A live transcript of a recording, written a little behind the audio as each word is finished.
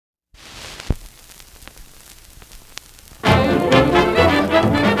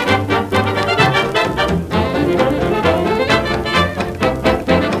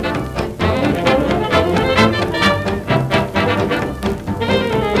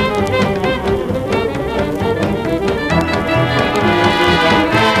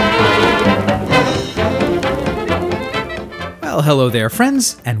Well, hello there,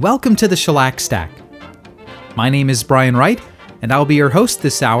 friends, and welcome to the Shellac Stack. My name is Brian Wright, and I'll be your host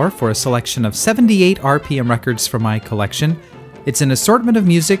this hour for a selection of 78 RPM records from my collection. It's an assortment of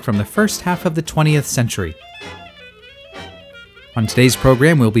music from the first half of the 20th century. On today's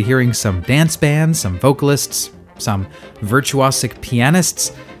program, we'll be hearing some dance bands, some vocalists, some virtuosic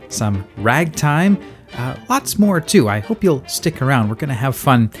pianists, some ragtime, lots more too. I hope you'll stick around. We're going to have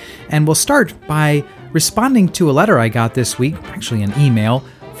fun. And we'll start by responding to a letter I got this week, actually an email,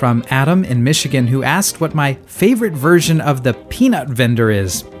 from Adam in Michigan, who asked what my favorite version of the Peanut Vendor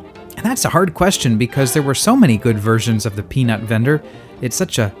is. And that's a hard question because there were so many good versions of the Peanut Vendor. It's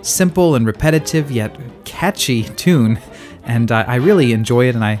such a simple and repetitive yet catchy tune. And I really enjoy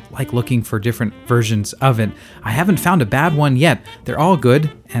it, and I like looking for different versions of it. I haven't found a bad one yet. They're all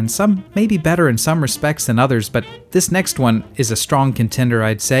good, and some may be better in some respects than others, but this next one is a strong contender,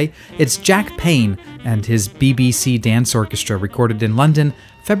 I'd say. It's Jack Payne and his BBC Dance Orchestra, recorded in London,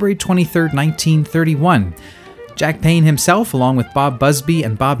 February 23, 1931. Jack Payne himself, along with Bob Busby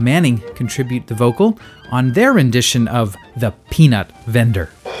and Bob Manning, contribute the vocal on their rendition of The Peanut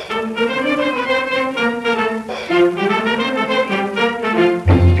Vendor.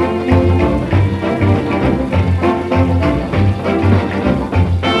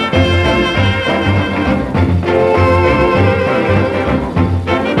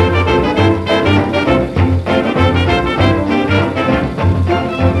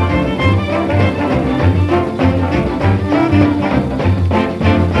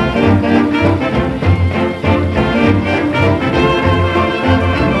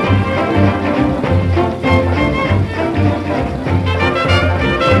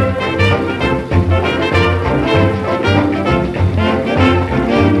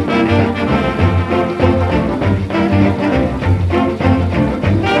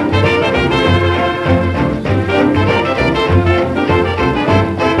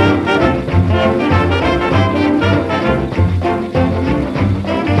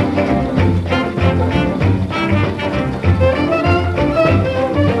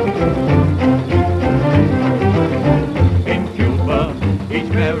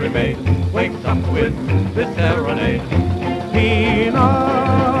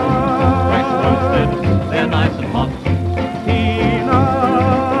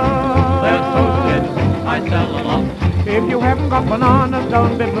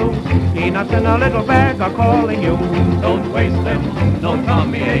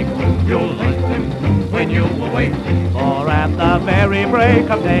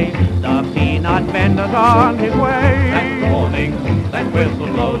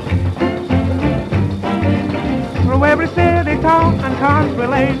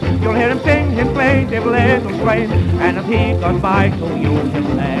 And if he comes by to you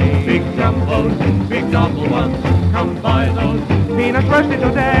to say, big jumbos, big double ones, come buy those. Peanuts roasted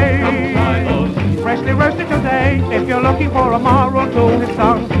today, come buy those. Freshly roasted today. If you're looking for a moral to his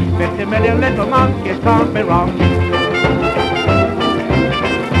song, 50 million little monkeys can't be wrong.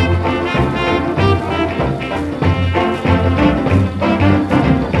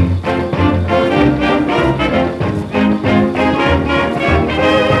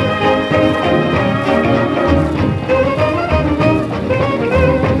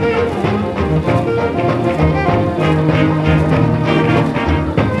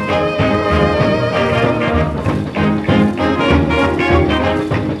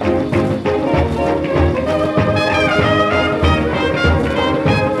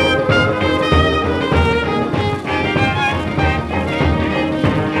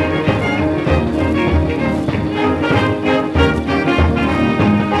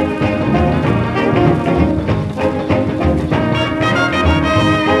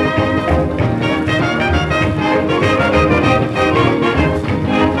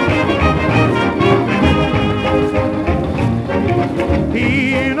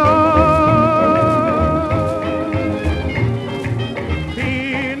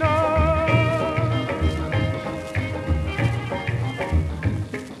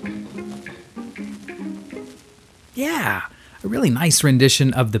 Nice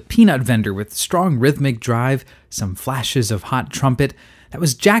rendition of The Peanut Vendor with strong rhythmic drive, some flashes of hot trumpet. That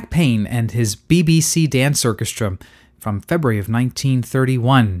was Jack Payne and his BBC Dance Orchestra from February of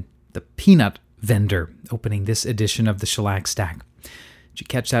 1931. The Peanut Vendor, opening this edition of the Shellac Stack. Did you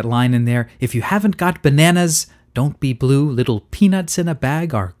catch that line in there? If you haven't got bananas, don't be blue. Little peanuts in a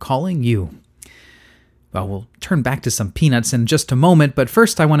bag are calling you. Well, we'll turn back to some peanuts in just a moment, but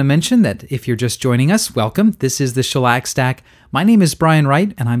first I want to mention that if you're just joining us, welcome. This is the Shellac Stack. My name is Brian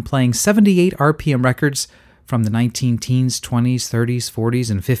Wright, and I'm playing 78 RPM records from the 19-teens, 20s, 30s,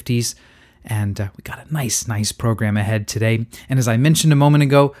 40s, and 50s. And we got a nice program ahead today. And as I mentioned a moment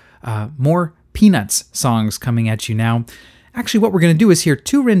ago, more Peanuts songs coming at you now. Actually, what we're going to do is hear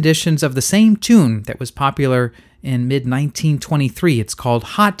two renditions of the same tune that was popular in mid-1923. It's called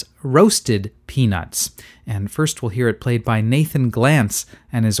Hot Roasted Peanuts. And first we'll hear it played by Nathan Glantz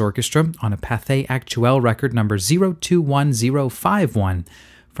and his orchestra on a Pathé Actuelle record number 021051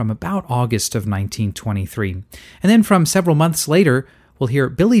 from about August of 1923. And then from several months later, we'll hear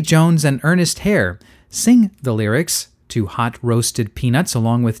Billy Jones and Ernest Hare sing the lyrics to Hot Roasted Peanuts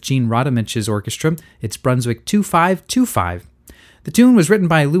along with Gene Rodemich's orchestra. It's Brunswick 2525. The tune was written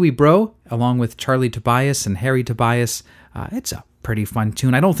by Louis Breau along with Charlie Tobias and Harry Tobias. It's a pretty fun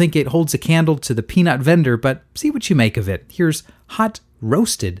tune. I don't think it holds a candle to the Peanut Vendor, but see what you make of it. Here's Hot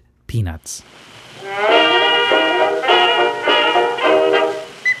Roasted Peanuts.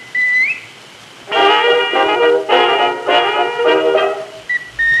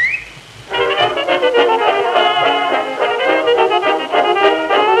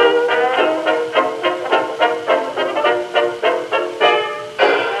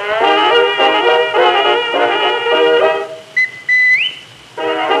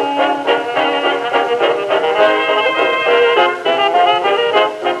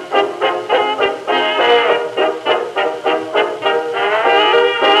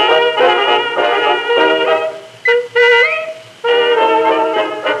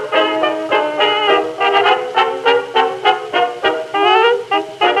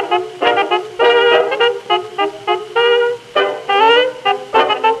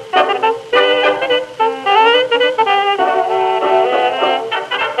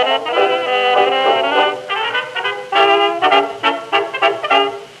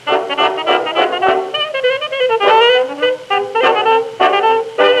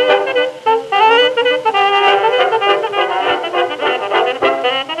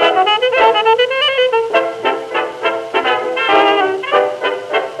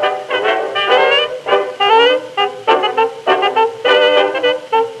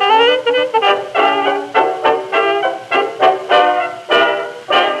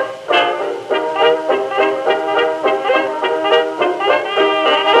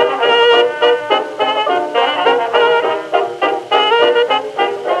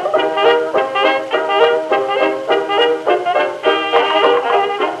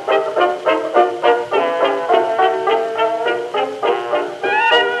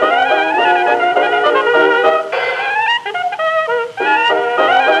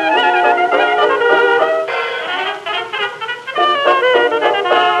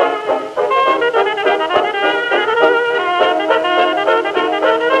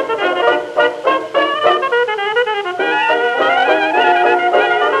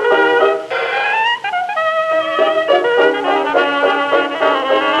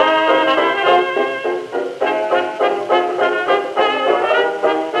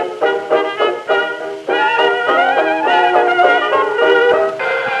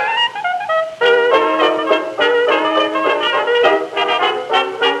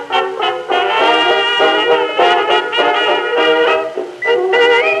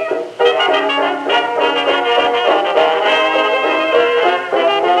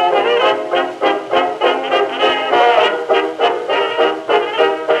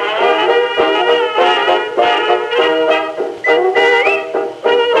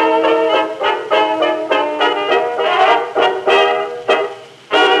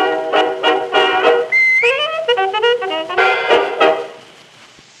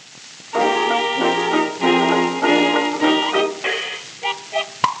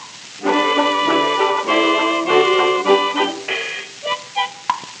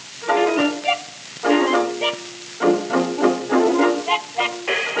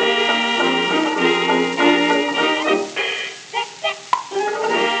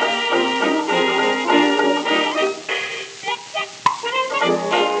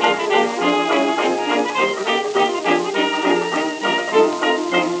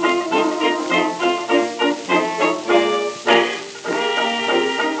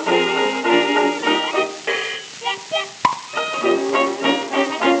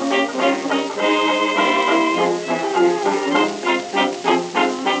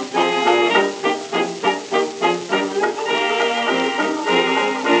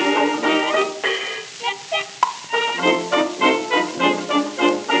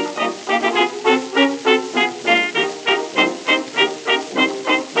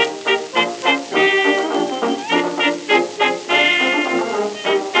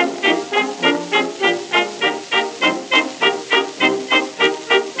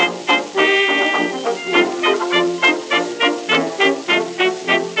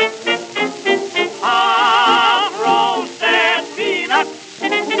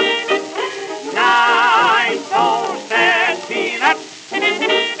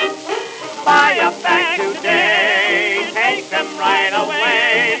 them right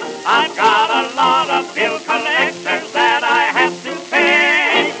away. I've got a lot of bill collectors that I have to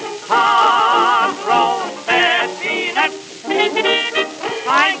pay. Hot roasted peanuts,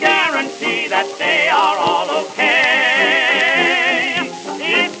 I guarantee that they are all okay.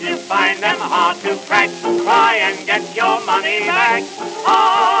 If you find them hard to crack, try and get your money back.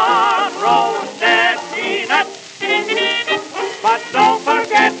 Hot roasted peanuts, but don't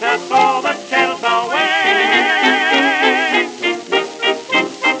forget to throw the shells away.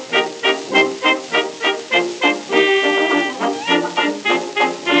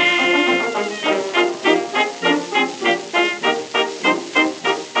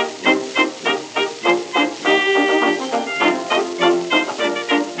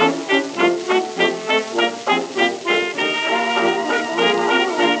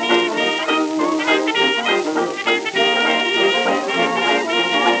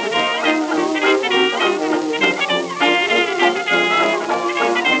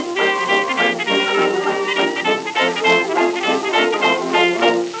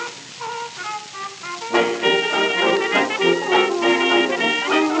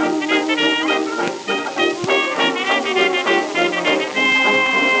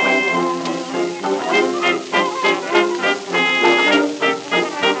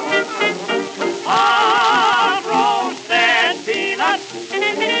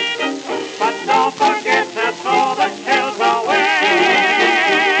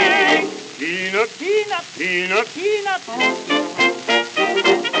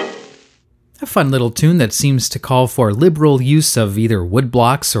 A fun little tune that seems to call for liberal use of either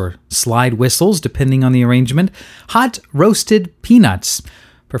woodblocks or slide whistles, depending on the arrangement. Hot Roasted Peanuts,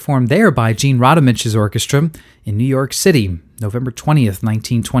 performed there by Gene Radimich's orchestra in New York City, November 20th,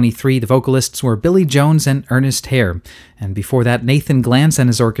 1923. The vocalists were Billy Jones and Ernest Hare. And before that, Nathan Glantz and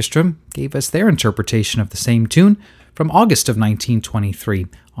his orchestra gave us their interpretation of the same tune from August of 1923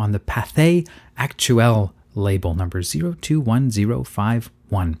 on the Pathé Actuelle label, number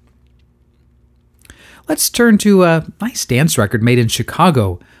 021051. Let's turn to a nice dance record made in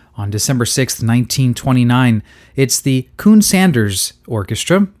Chicago on December 6th, 1929. It's the Coon Sanders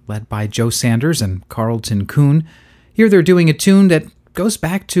Orchestra, led by Joe Sanders and Carlton Coon. Here they're doing a tune that goes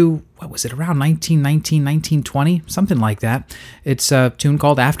back to, around 1919, 1920, something like that. It's a tune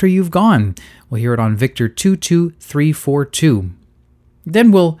called After You've Gone. We'll hear it on Victor 22342.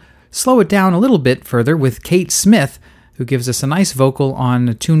 Then we'll slow it down a little bit further with Kate Smith, who gives us a nice vocal on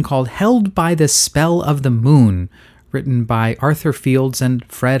a tune called Held by the Spell of the Moon, written by Arthur Fields and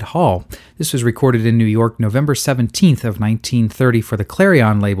Fred Hall. This was recorded in New York November 17th of 1930 for the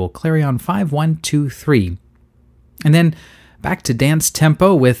Clarion label, Clarion 5123. And then back to dance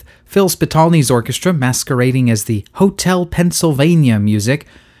tempo with Phil Spitalny's orchestra masquerading as the Hotel Pennsylvania music,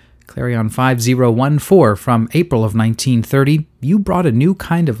 Clarion 5014 from April of 1930, You Brought a New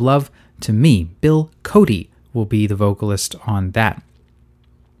Kind of Love to Me. Bill Cody will be the vocalist on that.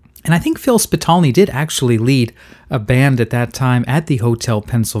 And I think Phil Spitalny did actually lead a band at that time at the Hotel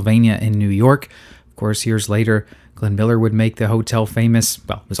Pennsylvania in New York. Of course, years later, Glenn Miller would make the hotel famous.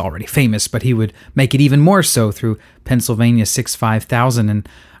 Well, it was already famous, but he would make it even more so through Pennsylvania 65000. And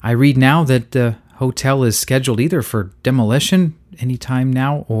I read now that the hotel is scheduled either for demolition anytime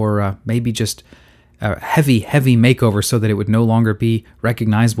now or maybe just a heavy makeover so that it would no longer be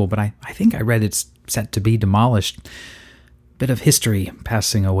recognizable. But I think I read it's set to be demolished. Bit of history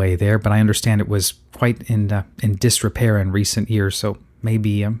passing away there, but I understand it was quite in disrepair in recent years, so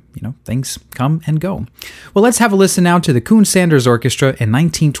maybe things come and go. Well, let's have a listen now to the Coon Sanders Orchestra in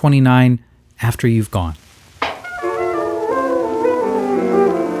 1929, After You've Gone.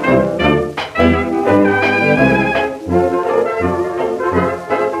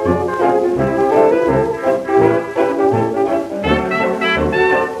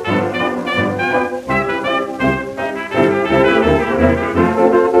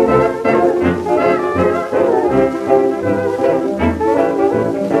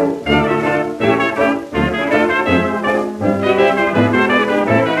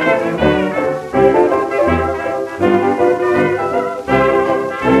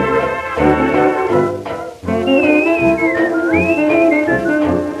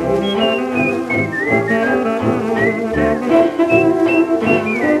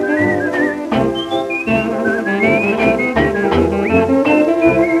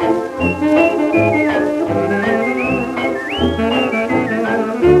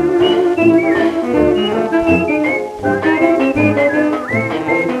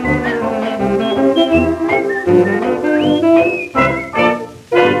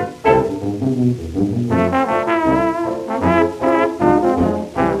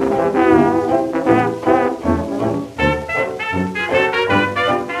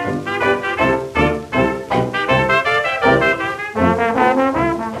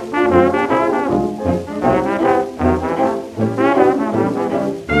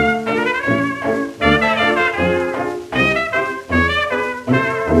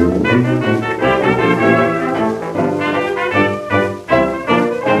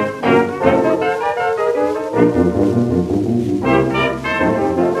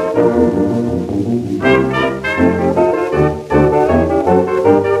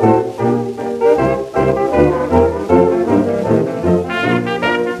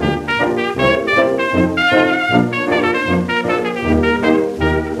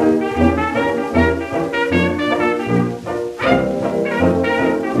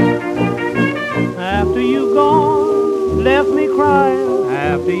 After you've gone, left me crying.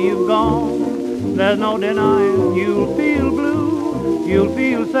 After you've gone, there's no denying you'll feel blue, you'll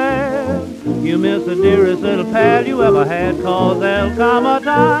feel sad. You miss the dearest little pal you ever had, 'cause there'll come a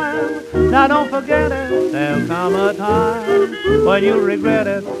time, now don't forget it, there'll come a time when you'll regret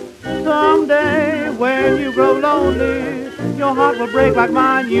it. Someday when you grow lonely, your heart will break like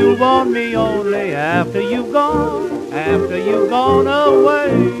mine, you'll want me only after you've gone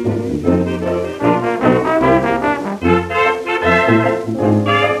away.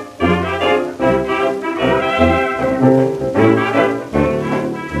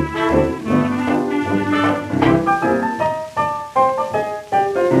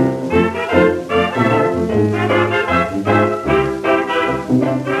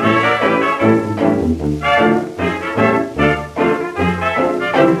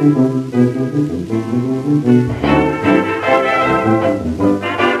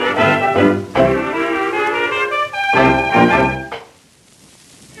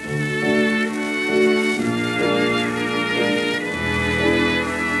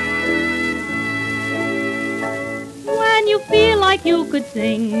 When you feel like you could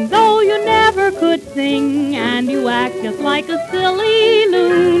sing, though you never could sing, and you act just like a silly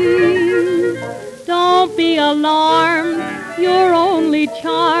loon. Don't be alarmed, you're only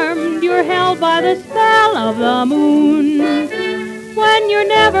charmed, you're held by the spell of the moon. When you're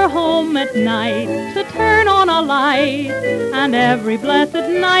never home at night to turn on a light, and every blessed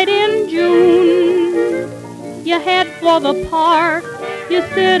night in June, you head for the park, you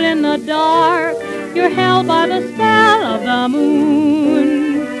sit in the dark, you're held by the spell of the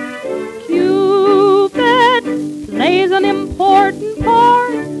moon. Cupid plays an important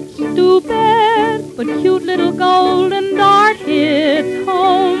part, stupid but cute little golden dart hits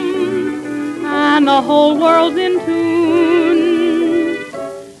home, and the whole world's in tune.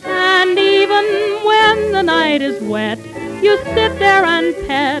 And even when the night is wet, you sit there and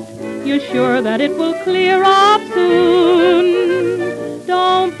pet, you're sure that it will clear up soon.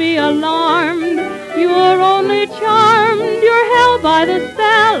 Don't be alarmed, you're only charmed, you're held by the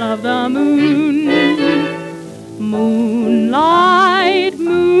spell of the moon. Moonlight,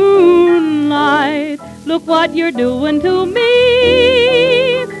 moonlight, look what you're doing to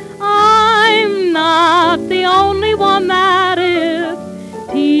me. I'm not the only one that is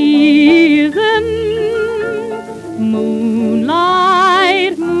teasing.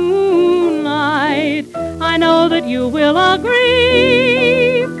 Moonlight, moonlight, I know that you will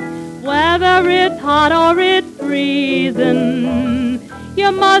agree. Whether it's hot or it's freezing,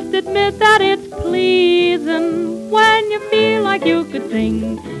 you must admit that it's pleasing. When you feel like you could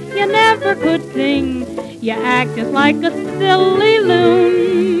sing, you never could sing, you act just like a silly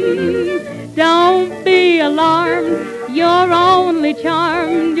loon. Don't be alarmed, you're only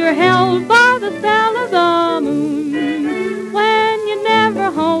charmed, you're held by the spell of the moon. When you're never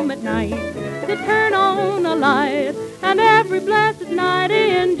home at night to turn on a light, and every blessed night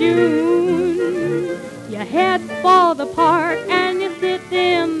in June, you head for the park and you sit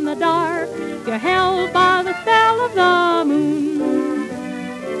in the dark, you're held by the spell of the moon.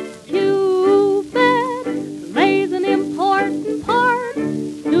 Cupid plays an important part,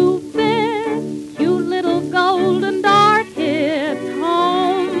 stupid, cute little golden dart hits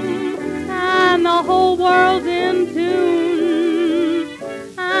home, and the whole world's in tune.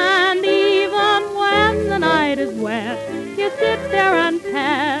 And even when the night is wet, you sit there and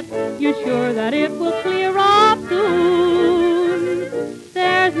pat, you're sure that it will clear up soon.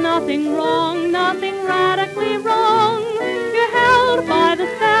 There's nothing wrong, nothing radically wrong, you're held by the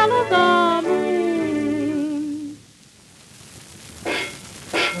spell of the moon.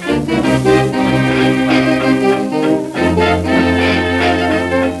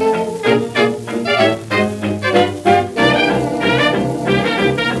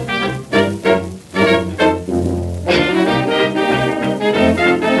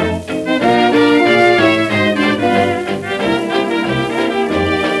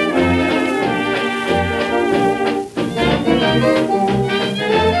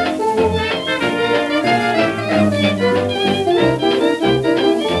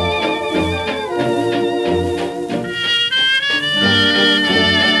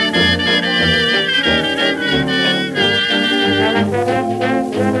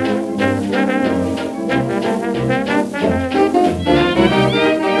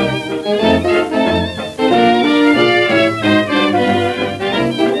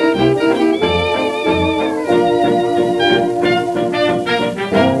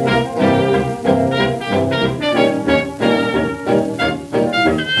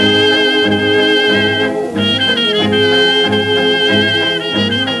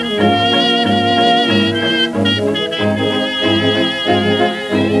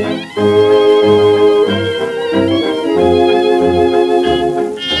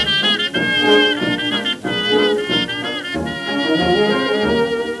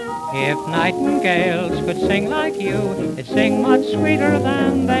 nightingales could sing like you, they'd sing much sweeter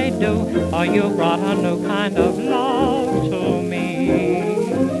than they do, for you brought a new kind of love to me.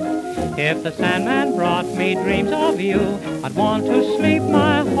 If the Sandman brought me dreams of you, I'd want to sleep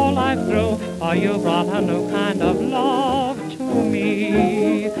my whole life through, for you brought a new kind of love to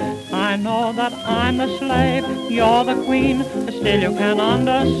me. I know that I'm the slave, you're the queen, but still you can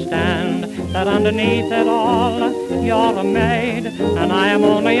understand that underneath it all, you're a maid, and I am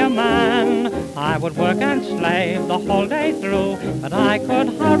only a man. I would work and slave the whole day through, but I could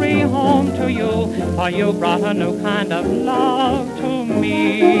hurry home to you, for you brought a new kind of love to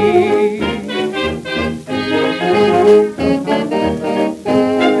me.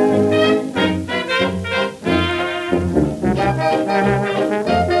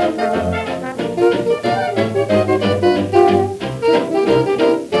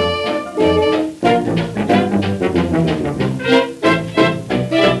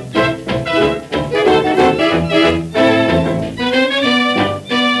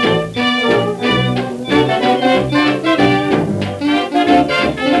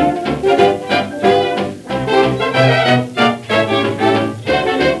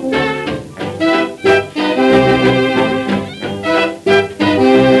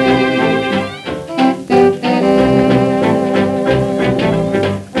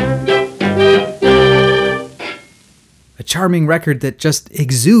 Charming record that just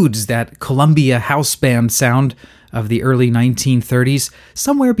exudes that Columbia house band sound of the early 1930s,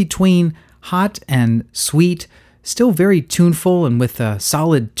 somewhere between hot and sweet, still very tuneful and with a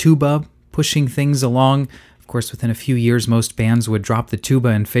solid tuba pushing things along. Of course, within a few years, most bands would drop the tuba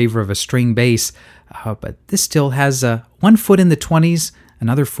in favor of a string bass, but this still has one foot in the 20s,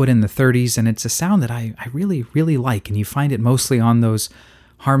 another foot in the 30s, and it's a sound that I really, really like, and you find it mostly on those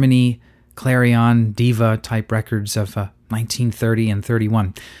harmony, clarion, diva type records of 1930 and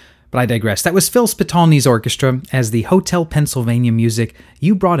 31. But I digress. That was Phil Spitalny's orchestra as the Hotel Pennsylvania music.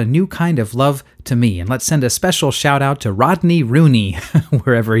 You brought a new kind of love to me. And let's send a special shout out to Rodney Rooney,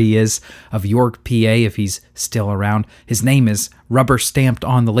 wherever he is, of York, PA, if he's still around. His name is rubber stamped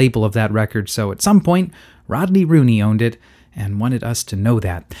on the label of that record, so at some point, Rodney Rooney owned it and wanted us to know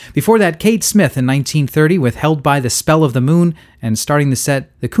that. Before that, Kate Smith in 1930 with Held by the Spell of the Moon, and starting the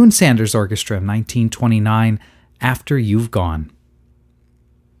set, the Coon Sanders Orchestra in 1929, After You've Gone.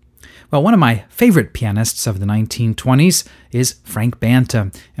 Well, one of my favorite pianists of the 1920s is Frank Banta,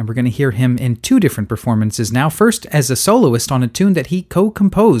 and we're going to hear him in two different performances now. First, as a soloist on a tune that he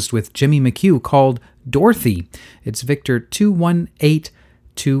co-composed with Jimmy McHugh called Dorothy. It's Victor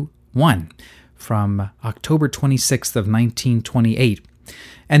 21821 from October 26th of 1928.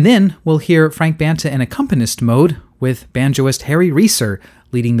 And then we'll hear Frank Banta in accompanist mode with banjoist Harry Reeser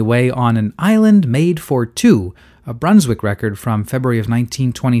leading the way on An Island Made for Two, a Brunswick record from February of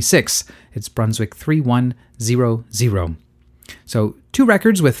 1926. It's Brunswick 3100. So, two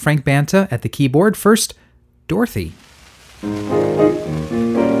records with Frank Banta at the keyboard. First, Dorothy.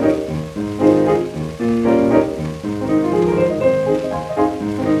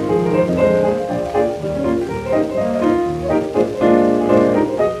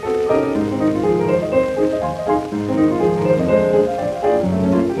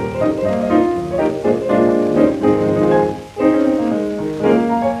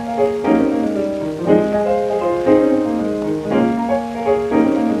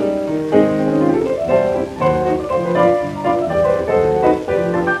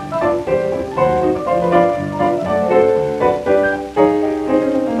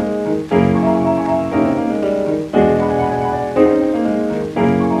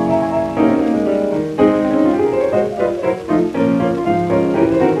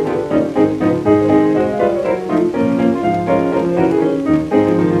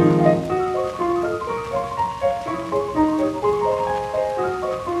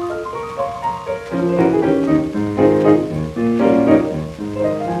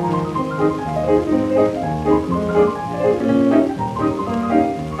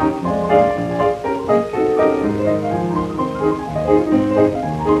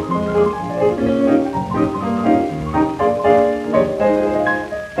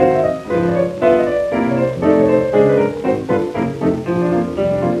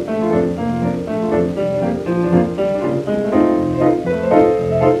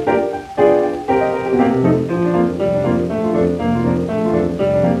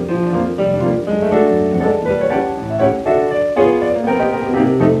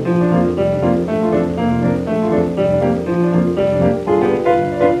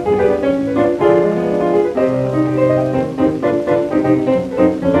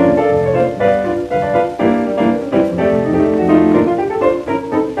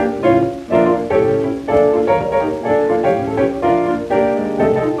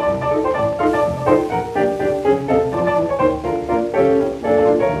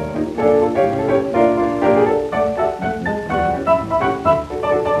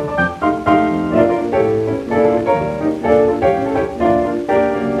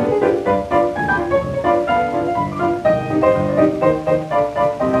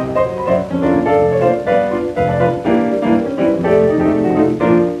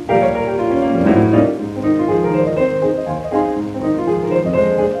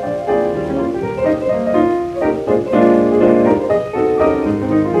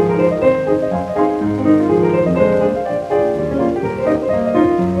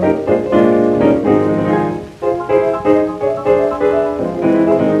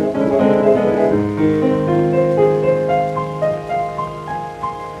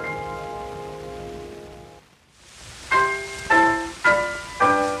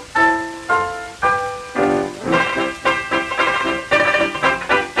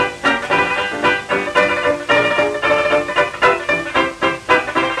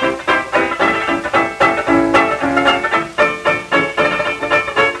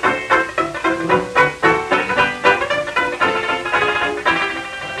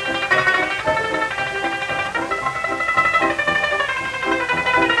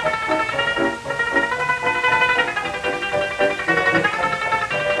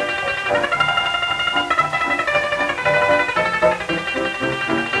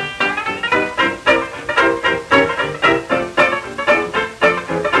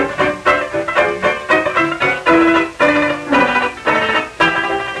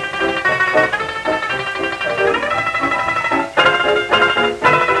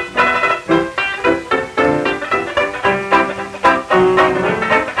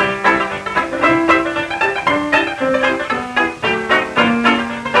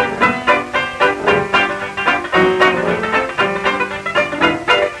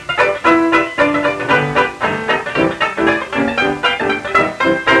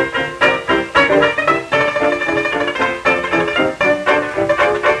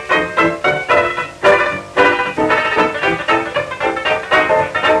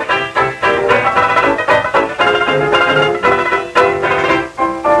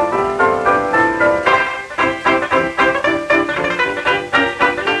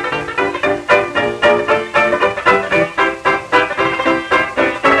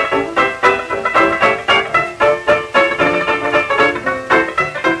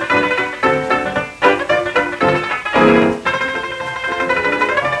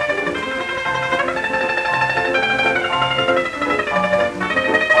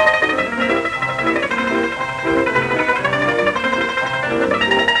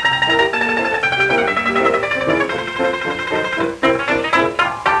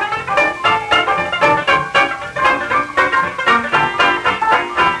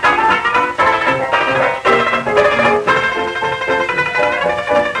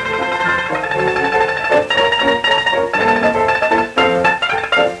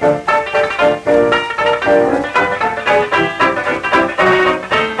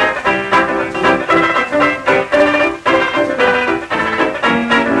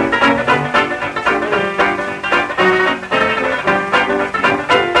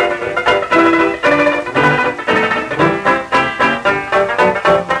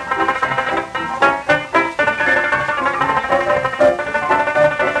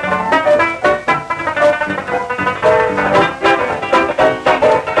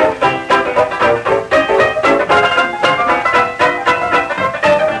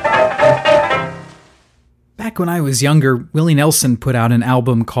 when I was younger, Willie Nelson put out an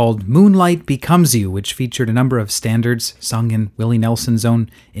album called Moonlight Becomes You, which featured a number of standards sung in Willie Nelson's own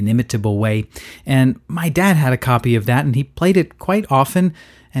inimitable way. And my dad had a copy of that, and he played it quite often,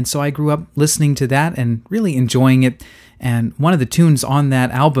 and so I grew up listening to that and really enjoying it. And one of the tunes on that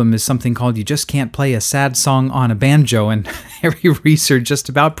album is something called You Just Can't Play a Sad Song on a Banjo, and Harry Reeser just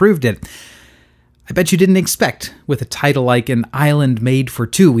about proved it. I bet you didn't expect, with a title like An Island Made for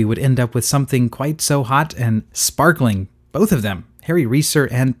Two, we would end up with something quite so hot and sparkling. Both of them, Harry Reeser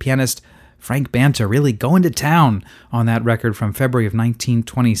and pianist Frank Banta, really going to town on that record from February of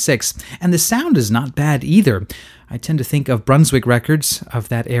 1926. And the sound is not bad either. I tend to think of Brunswick records of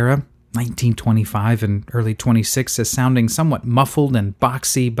that era, 1925 and early 26, as sounding somewhat muffled and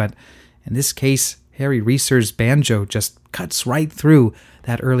boxy, but in this case, Harry Reeser's banjo just cuts right through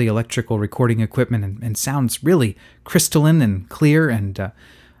that early electrical recording equipment and sounds really crystalline and clear, and a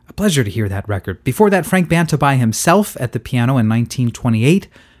pleasure to hear that record. Before that, Frank Banta by himself at the piano in 1928,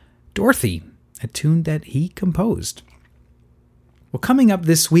 Dorothy, a tune that he composed. Well, coming up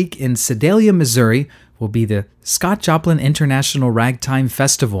this week in Sedalia, Missouri, will be the Scott Joplin International Ragtime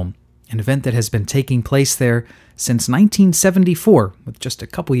Festival, an event that has been taking place there since 1974, with just a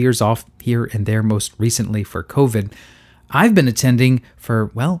couple years off here and there, most recently for COVID. I've been attending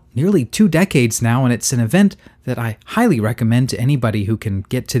for, nearly 2 decades now, and it's an event that I highly recommend to anybody who can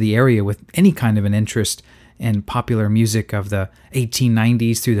get to the area with any kind of an interest in popular music of the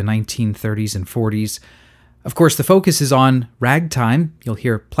 1890s through the 1930s and 40s. Of course, the focus is on ragtime. You'll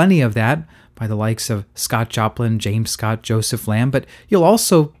hear plenty of that by the likes of Scott Joplin, James Scott, Joseph Lamb, but you'll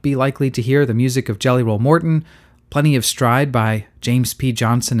also be likely to hear the music of Jelly Roll Morton, plenty of stride by James P.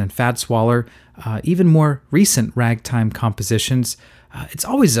 Johnson and Fats Waller, even more recent ragtime compositions. It's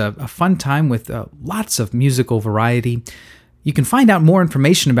always a fun time with lots of musical variety. You can find out more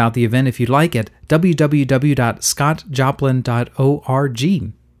information about the event if you'd like at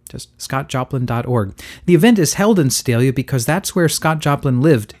www.scottjoplin.org. Just scottjoplin.org. The event is held in Sedalia because that's where Scott Joplin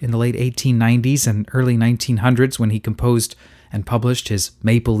lived in the late 1890s and early 1900s when he composed and published his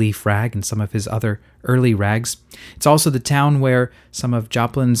Maple Leaf Rag and some of his other early rags. It's also the town where some of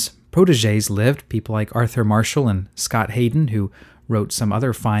Joplin's protégés lived, people like Arthur Marshall and Scott Hayden, who wrote some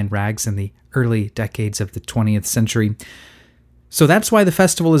other fine rags in the early decades of the 20th century. So that's why the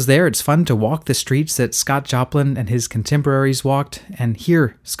festival is there. It's fun to walk the streets that Scott Joplin and his contemporaries walked and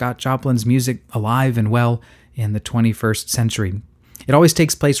hear Scott Joplin's music alive and well in the 21st century. It always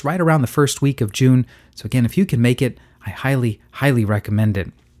takes place right around the first week of June. So again, if you can make it, I highly, highly recommend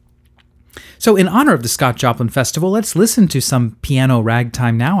it. So in honor of the Scott Joplin Festival, let's listen to some piano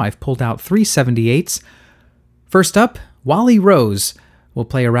ragtime now. I've pulled out 3 78s. First up, Wally Rose will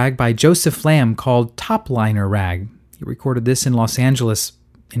play a rag by Joseph Lamb called Topliner Rag. He recorded this in Los Angeles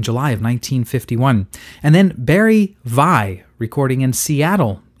in July of 1951. And then Barry Vai, recording in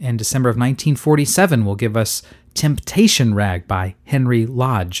Seattle in December of 1947, will give us Temptation Rag by Henry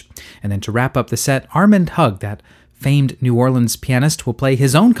Lodge. And then to wrap up the set, Armand Hug, that famed New Orleans pianist, will play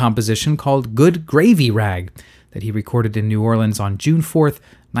his own composition called Good Gravy Rag that he recorded in New Orleans on June 4th,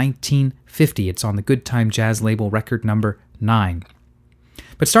 1950. It's on the Good Time Jazz label, record number 9.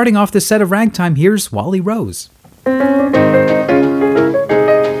 But starting off this set of ragtime, here's Wally Rose.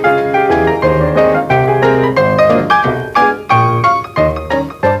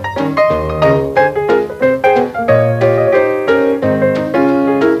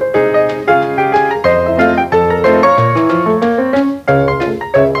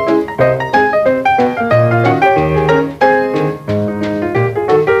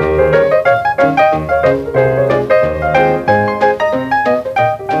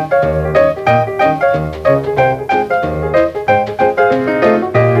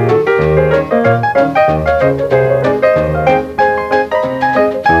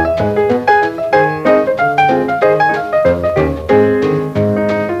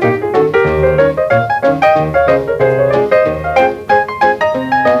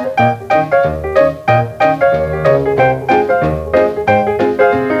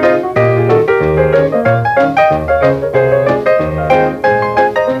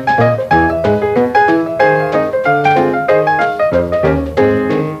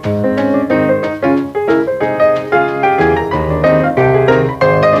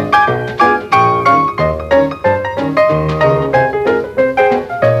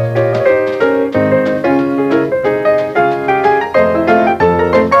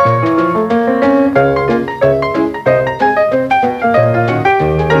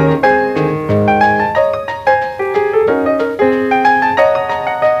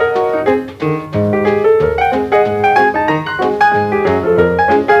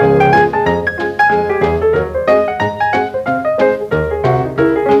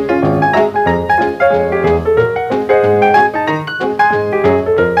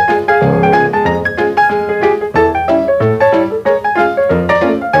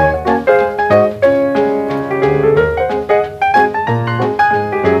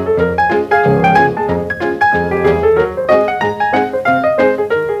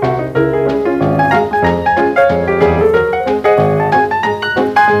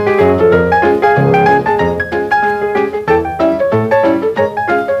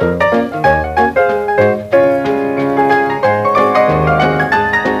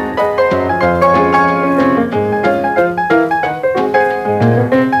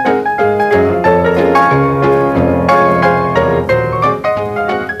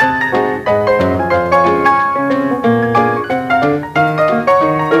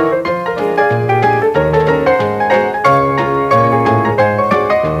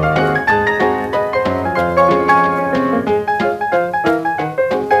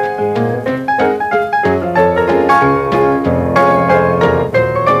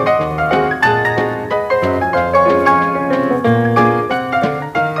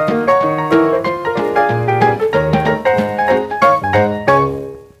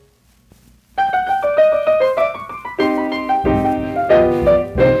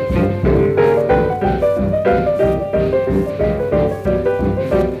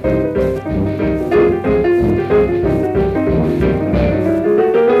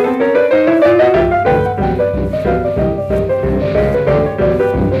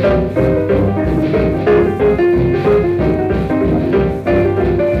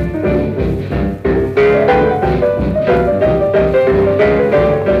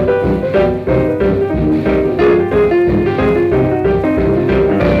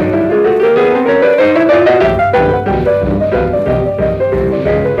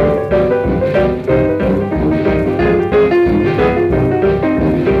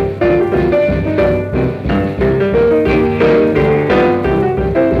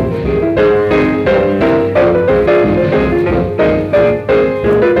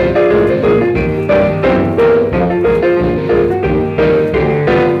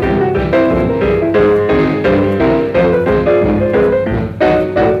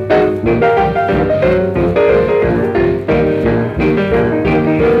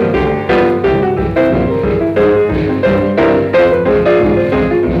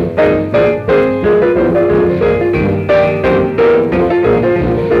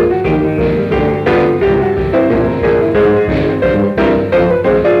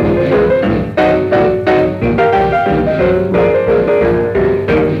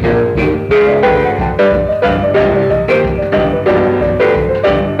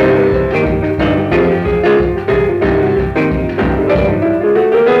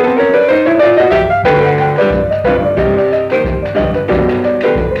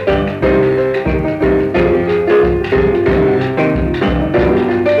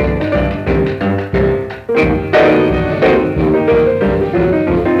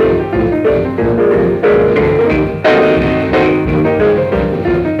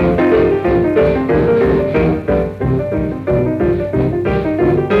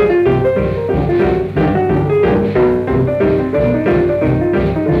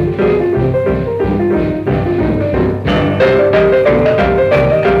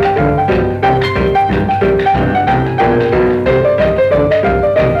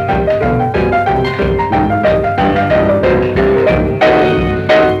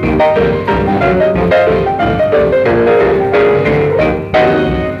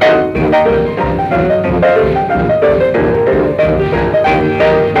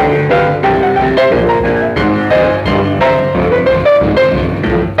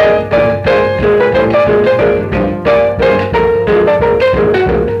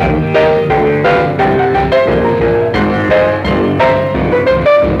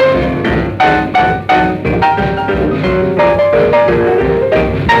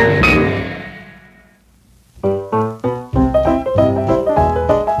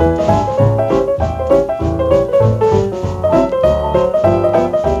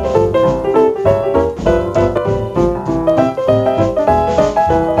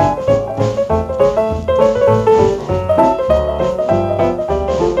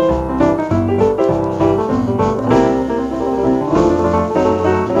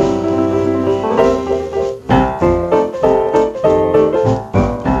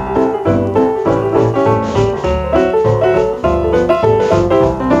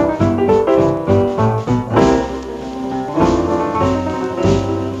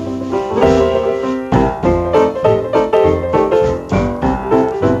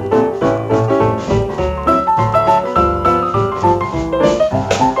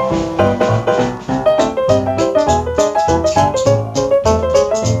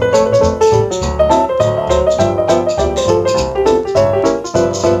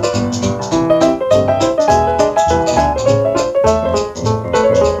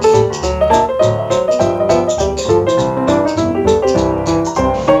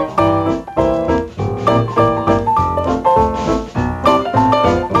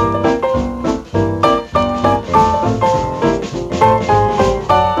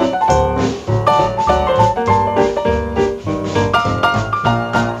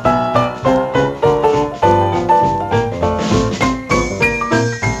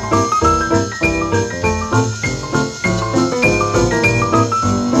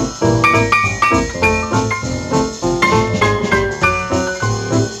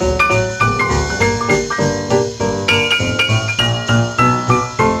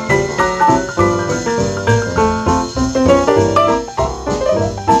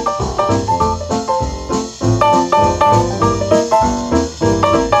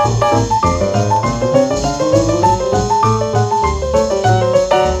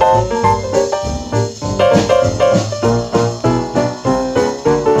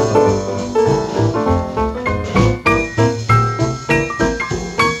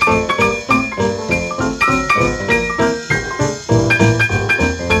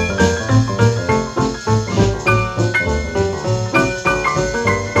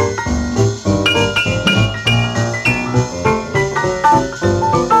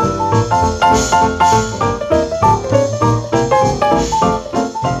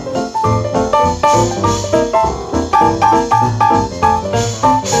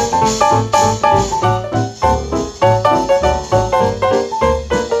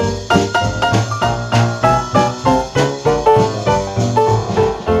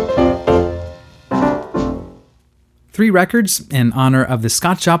 records in honor of the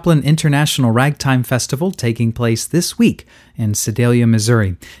Scott Joplin International Ragtime Festival taking place this week in Sedalia,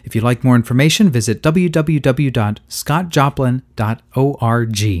 Missouri. If you'd like more information, visit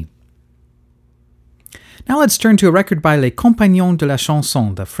www.scottjoplin.org. Now let's turn to a record by Les Compagnons de la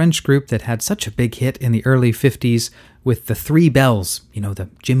Chanson, the French group that had such a big hit in the early 50s with the Three Bells, the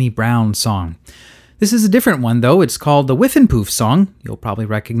Jimmy Brown song. This is a different one, though. It's called the Whiff and Poof song. You'll probably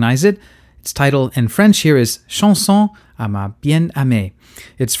recognize it. Its title in French here is Chanson à ma bien-aimée.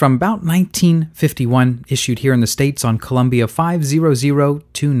 It's from about 1951, issued here in the States on Columbia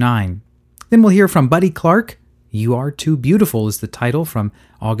 50029. Then we'll hear from Buddy Clark. You Are Too Beautiful is the title from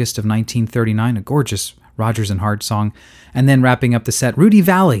August of 1939, a gorgeous Rodgers and Hart song. And then wrapping up the set, Rudy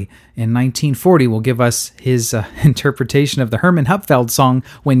Valley in 1940 will give us his interpretation of the Herman Hupfeld song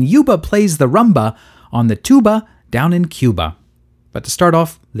When Yuba Plays the Rumba on the tuba down in Cuba. But to start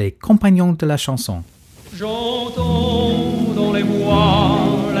off, Les Compagnons de la Chanson. J'entends dans les bois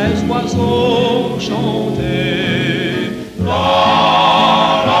les oiseaux chanter.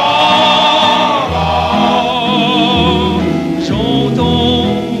 La, la, la.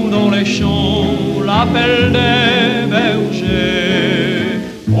 J'entends dans les champs l'appel des bergers.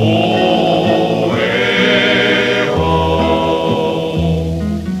 Oh, eh, oh.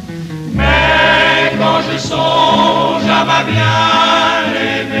 Mais quand je songe à ma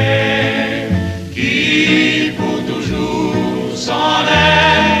bien-aimée qui pour toujours s'en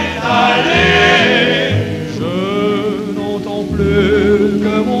est allée, je n'entends plus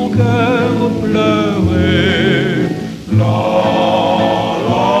que mon cœur pleurer. La, la,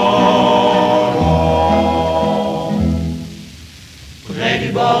 la. Près du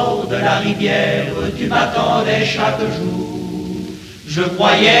bord de la rivière, tu m'attendais chaque jour. Je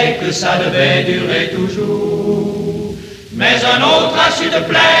croyais que ça devait durer toujours. Mais un autre a su te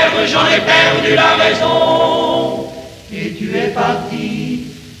plaire, j'en ai perdu la raison. Et tu es parti,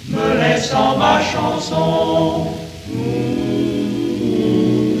 me laissant ma chanson.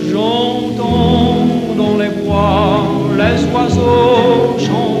 J'entends dans les bois les oiseaux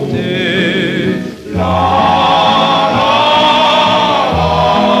chanter. La, la, la.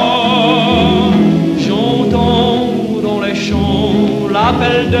 J'entends dans les champs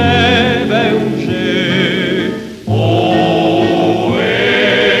l'appel des bergers. Oh,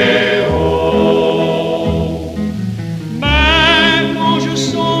 eh, oh. Mais quand je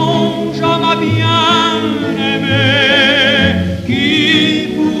songe à ma bien-aimée qui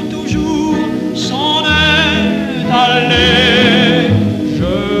pour toujours s'en est allée,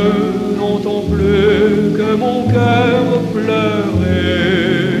 je n'entends plus que mon cœur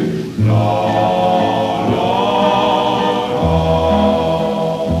pleurer. La, la, la.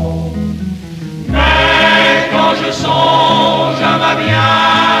 Mais quand je songe à ma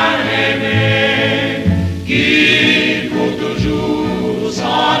bien-aimée qui pour toujours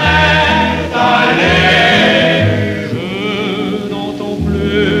s'en est allée, je n'entends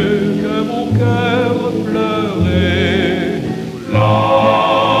plus que mon cœur pleurer. La,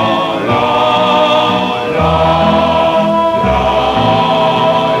 la, la, la, la.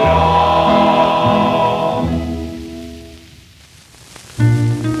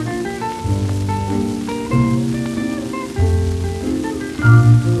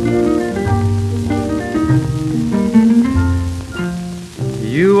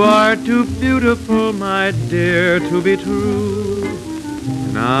 You are too beautiful, my dear, to be true,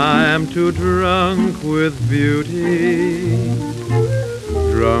 and I am too drunk with beauty,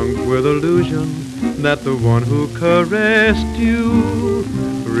 drunk with illusion that the one who caressed you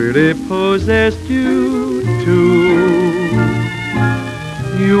really possessed you too.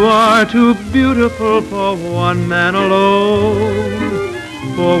 You are too beautiful for one man alone,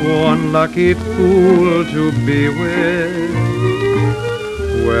 for one lucky fool to be with,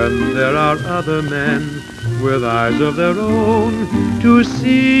 when there are other men with eyes of their own to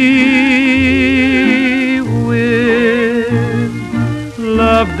see with.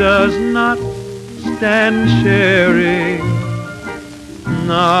 Love does not stand sharing,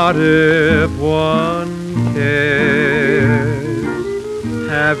 not if one cares.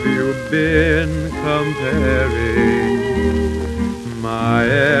 Have you been comparing my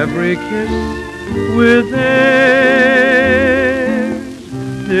every kiss with theirs?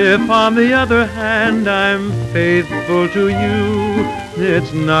 If on the other hand I'm faithful to you,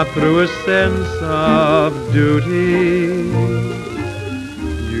 it's not through a sense of duty.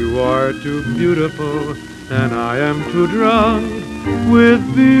 You are too beautiful and I am too drunk with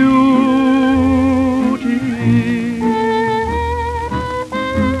beauty.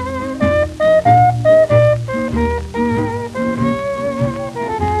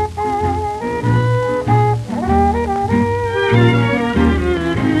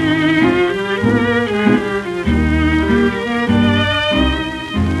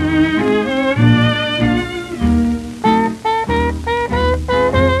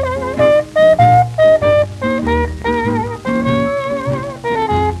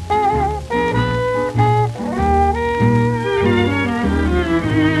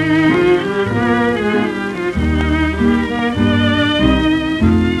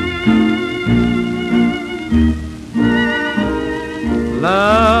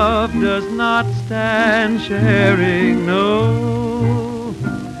 love does not stand sharing, no,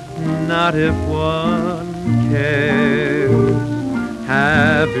 not if one cares.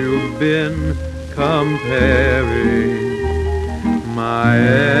 Have you been comparing my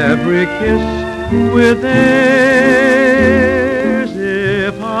every kiss with theirs?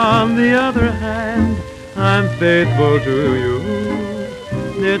 If on the other hand I'm faithful to you,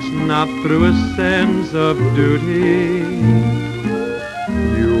 it's not through a sense of duty.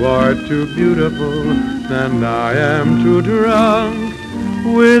 You are too beautiful and I am too drunk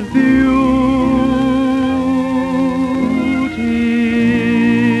with beauty.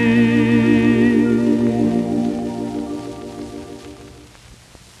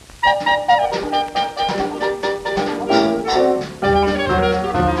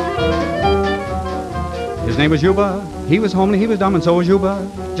 His name was Juba. He was homely, he was dumb, and so was Juba.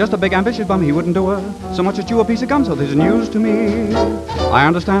 Just a big ambitious bum, he wouldn't do her so much as chew a piece of gum, so there's news to me. I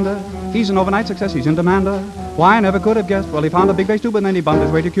understand her. He's an overnight success, he's in demand her. Why, I never could have guessed. Well, he found a big bass tuba, and then he bumped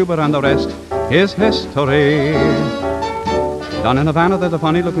his way to Cuba, and the rest is history. Down in Havana, there's a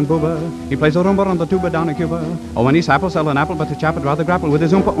funny-looking booba. He plays a rumba on the tuba down in Cuba. Oh, when he's apple, sell an apple, but the chap would rather grapple with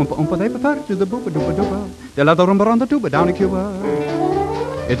his oompa, oompa, oompa. They prefer it to the boopa-doopa-doopa. They love the rumba on the tuba down in Cuba.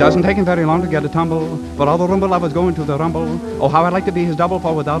 It doesn't take him very long to get a tumble, but all the rumba lovers go into the rumble. Oh, how I'd like to be his double,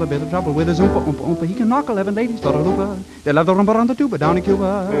 for without a bit of trouble with his oompa, oompa, oompa, he can knock 11 ladies for a loopa. They love the rumba on the tuba down in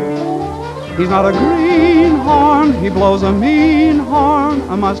Cuba. He's not a greenhorn, he blows a mean horn,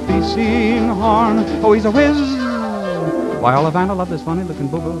 a must-be-seen horn. Oh, he's a whiz. Why, all Havana love this funny-looking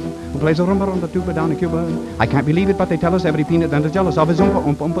booba who plays a rumba on the tuba down in Cuba. I can't believe it, but they tell us every peanut then is jealous of his oompa,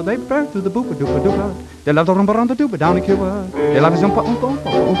 oompa, oompa. They prefer to the boopa-doopa-doopa. They love the rumba on the tuba down in Cuba. They love his oompa, oompa,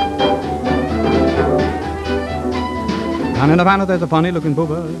 oompa, oompa. Down in Havana, there's a funny-looking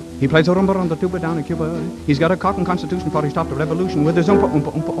booba. He plays a rumba on the tuba down in Cuba. He's got a cotton constitution for he stopped the revolution with his oompa,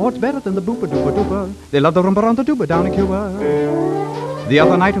 oompa, oompa. Oh, it's better than the boopa-doopa-doopa. They love the rumba on the tuba down in Cuba. The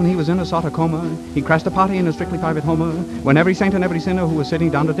other night when he was in a sort of coma, he crashed a party in a strictly private homer. When every saint and every sinner who was sitting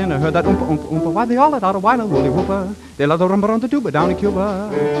down to dinner heard that oompa, oompa, oompa, why, they all let out a wild woolly whooper. They love the rumba on the tuba down in Cuba.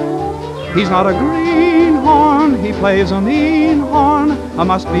 He's not a greenhorn, he plays a mean horn, a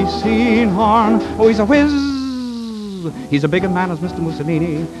must-be-seen horn. Oh, he's a whiz. He's a big man as Mr.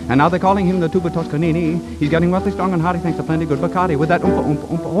 Mussolini, and now they're calling him the tuba Toscanini. He's getting wealthy, strong, and hearty thanks to plenty good Bacardi with that oompa, oompa,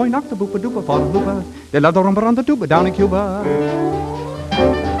 oompa. Oh, he knocked the boopa-doopa for a loopa. They love the rumba on the tuba down in Cuba.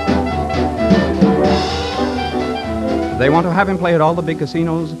 They want to have him play at all the big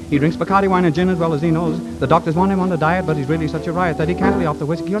casinos. He drinks Bacardi wine and gin as well as he knows. The doctors want him on the diet, but he's really such a riot that he can't lay off the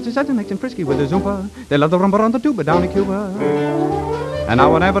whiskey. He also says it makes him frisky with his oompa. They love the rumba on the tuba down in Cuba. And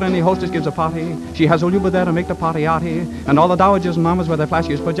now whenever any hostess gives a party, she has old Yuba there to make the party arty. And all the dowagers and mamas wear their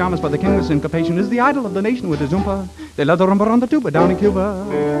flashiest pajamas, for the king of syncopation is the idol of the nation with his oompa. They love the rumba on the tuba down in Cuba.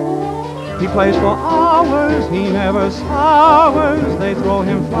 He plays for hours, he never sours. They throw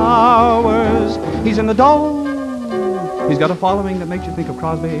him flowers. He's in the dough. He's got a following that makes you think of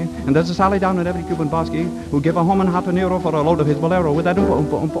Crosby. And there's a Sally down at every Cuban bosky who give a home and habanero for a load of his bolero with that oompa,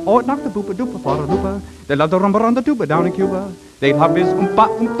 oompa, oompa. Oh, it knocked the boopa-doopa for a loopa. They love the rumba on the tuba down in Cuba. They love his oompa,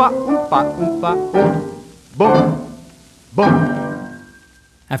 oompa, oompa, oompa, oompa. Boom, boom.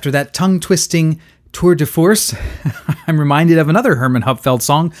 After that tongue-twisting tour de force, I'm reminded of another Herman Hupfeld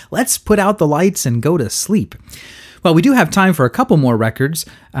song, Let's Put Out the Lights and Go to Sleep. Well, we do have time for a couple more records,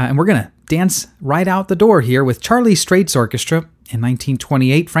 and we're going to dance right out the door here with Charlie Strait's Orchestra. In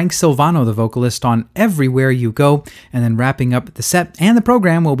 1928, Frank Silvano, the vocalist, on Everywhere You Go, and then wrapping up the set and the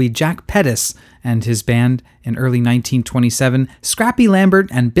program will be Jack Pettis and his band. In early 1927, Scrappy Lambert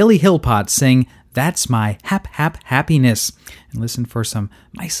and Billy Hillpot sing That's My Hap Hap Happiness. And listen for some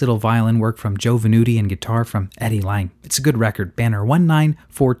nice little violin work from Joe Venuti and guitar from Eddie Lang. It's a good record, banner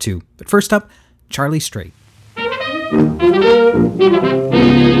 1942. But first up, Charlie Strait.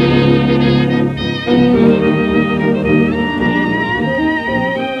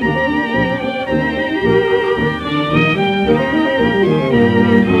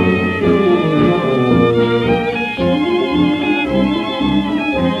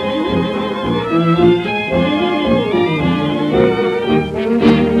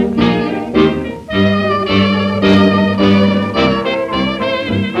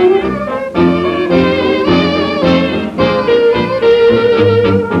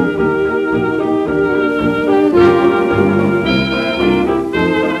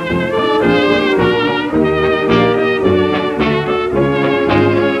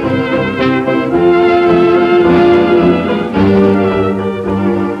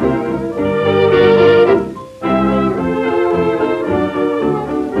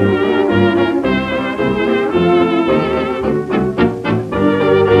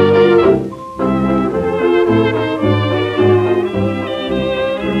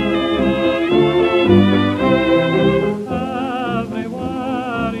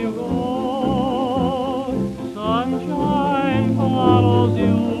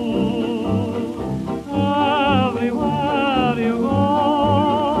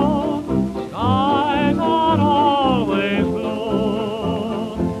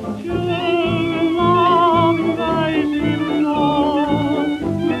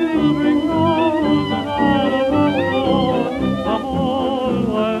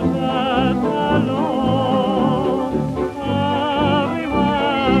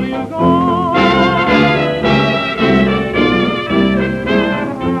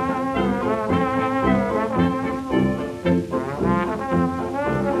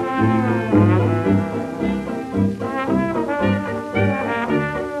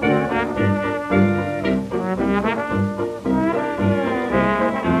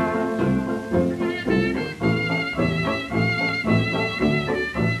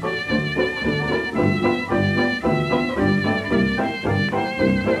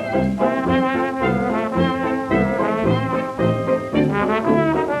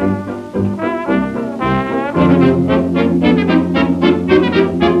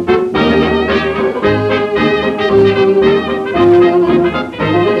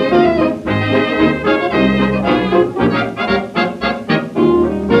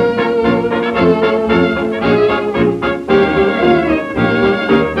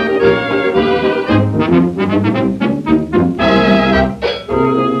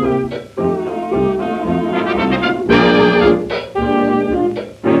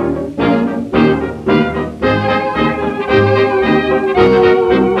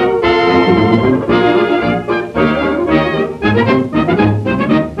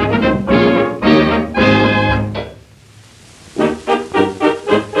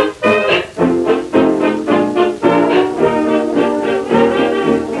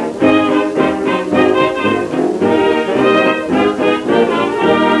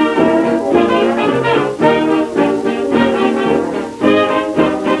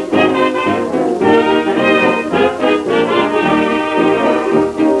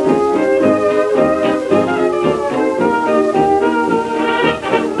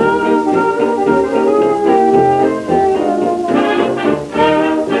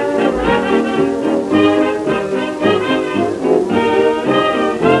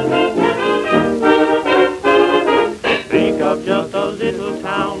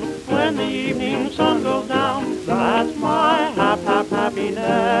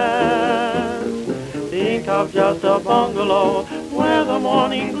 of just a bungalow where the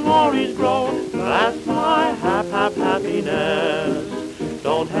morning glories grow. That's my happiness.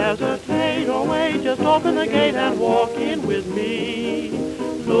 Don't hesitate or wait, just open the gate and walk in with me.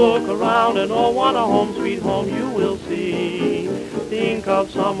 Look around and oh, what a home, sweet home you will see. Think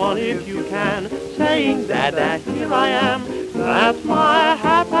of someone if you can, saying that here I am. That's my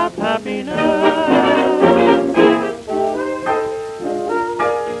happiness.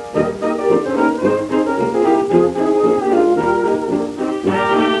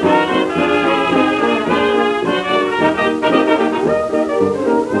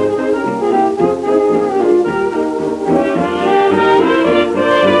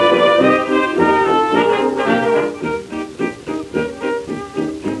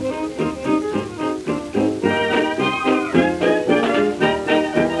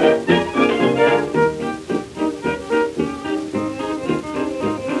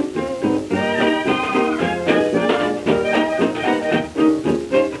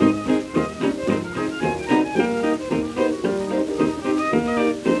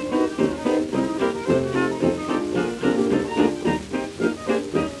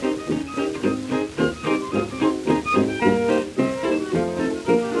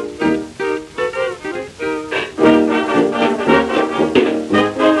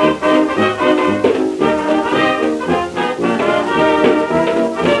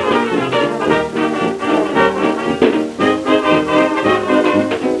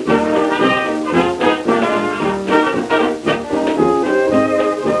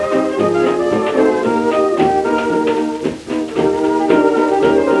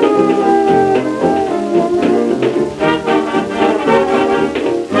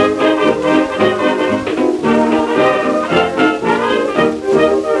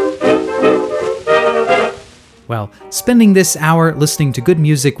 Well, spending this hour listening to good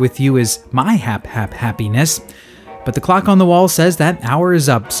music with you is my happiness. But the clock on the wall says that hour is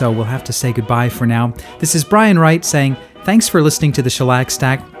up, so we'll have to say goodbye for now. This is Brian Wright saying thanks for listening to the Shellac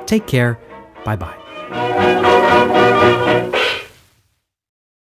Stack. Take care. Bye-bye.